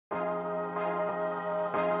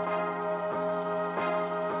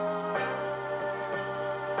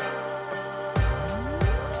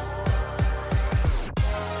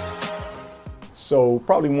So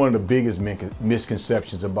probably one of the biggest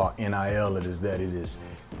misconceptions about NIL is that it is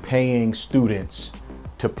paying students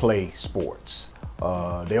to play sports.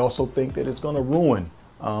 They also think that it's going to ruin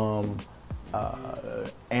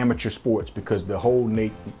amateur sports, because the whole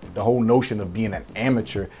notion of being an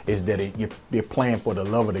amateur is that you're playing for the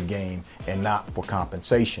love of the game and not for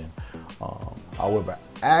compensation. However,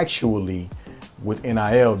 actually, with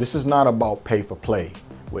NIL, this is not about pay for play.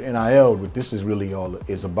 With NIL, what this is really all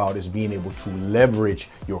is about is being able to leverage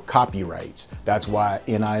your copyrights. That's why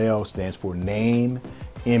NIL stands for name,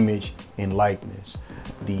 image, and likeness.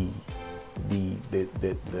 The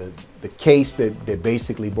case that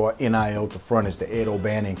basically brought NIL to front is the Ed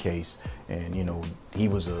O'Bannon case, and he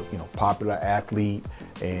was a popular athlete,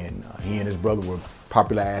 and he and his brother were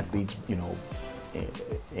popular athletes,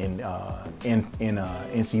 in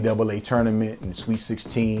NCAA tournament and Sweet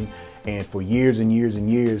 16, and for years and years and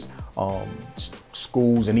years,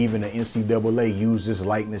 schools and even the NCAA used his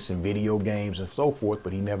likeness in video games and so forth,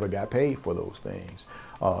 but he never got paid for those things.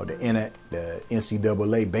 The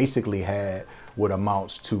NCAA basically had what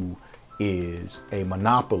amounts to is a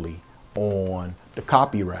monopoly on the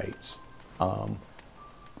copyrights.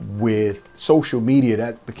 With social media,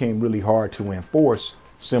 that became really hard to enforce,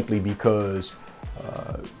 simply because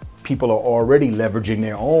people are already leveraging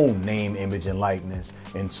their own name, image, and likeness,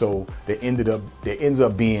 and so there ends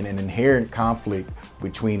up being an inherent conflict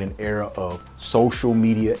between an era of social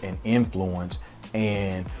media and influence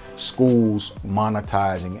and schools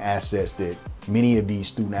monetizing assets that many of these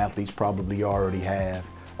student athletes probably already have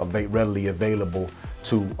readily available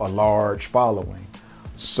to a large following.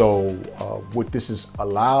 So what this has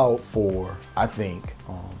allowed for, I think,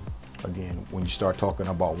 again, when you start talking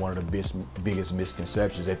about one of the biggest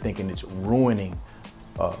misconceptions, they're thinking it's ruining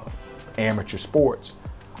amateur sports.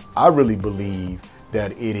 I really believe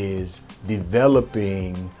that it is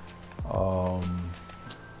developing a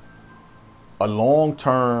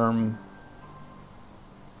long-term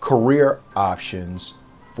career options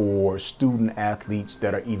for student athletes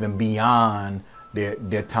that are even beyond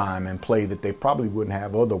their time and play that they probably wouldn't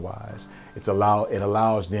have otherwise. It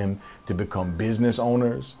allows them to become business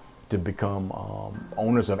owners, to become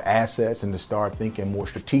owners of assets, and to start thinking more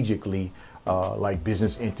strategically like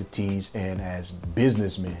business entities and as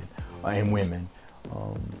businessmen and women.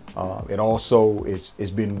 It also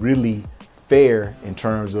it's been really fair in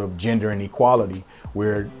terms of gender inequality,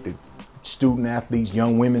 where the student athletes,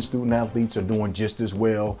 young women student athletes, are doing just as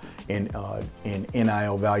well in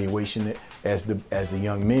NIL valuation as the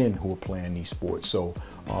young men who are playing these sports. So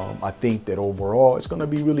I think that overall it's going to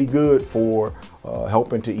be really good for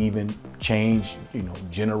helping to even change,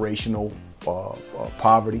 generational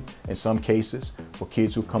poverty in some cases, for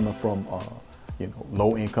kids who are coming from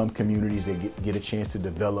low-income communities. They get a chance to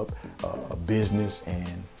develop a business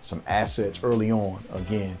and some assets early on,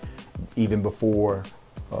 again, even before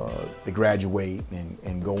they graduate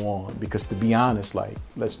and go on. Because to be honest, like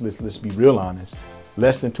let's be real honest,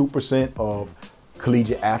 less than 2% of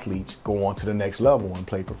collegiate athletes go on to the next level and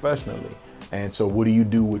play professionally. And so what do you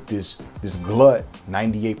do with this glut,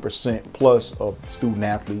 98% plus of student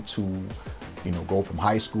athletes who go from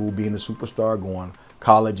high school being a superstar, going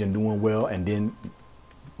college and doing well, and then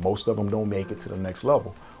most of them don't make it to the next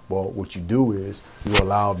level? Well, what you do is you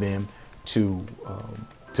allow them to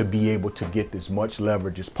be able to get as much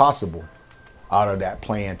leverage as possible out of that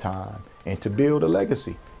playing time, and to build a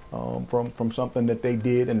legacy from something that they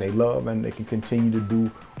did and they love, and they can continue to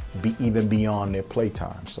do even beyond their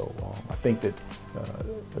playtime. So I think that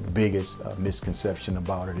the biggest misconception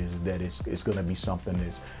about it is that it's going to be something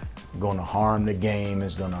that's going to harm the game.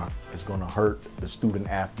 It's going to hurt the student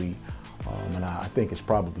athlete, and I think it's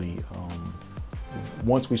probably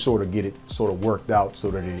once we sort of get it sort of worked out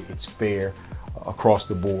so that it's fair across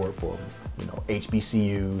the board for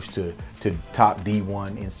HBCUs to top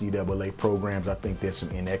D1 NCAA programs. I think there's some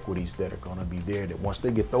inequities that are going to be there, that once they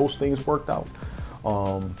get those things worked out,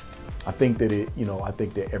 I think that I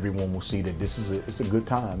think that everyone will see that it's a good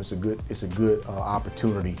time. It's a good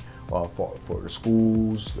opportunity for the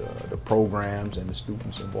schools, the programs, and the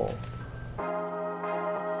students involved.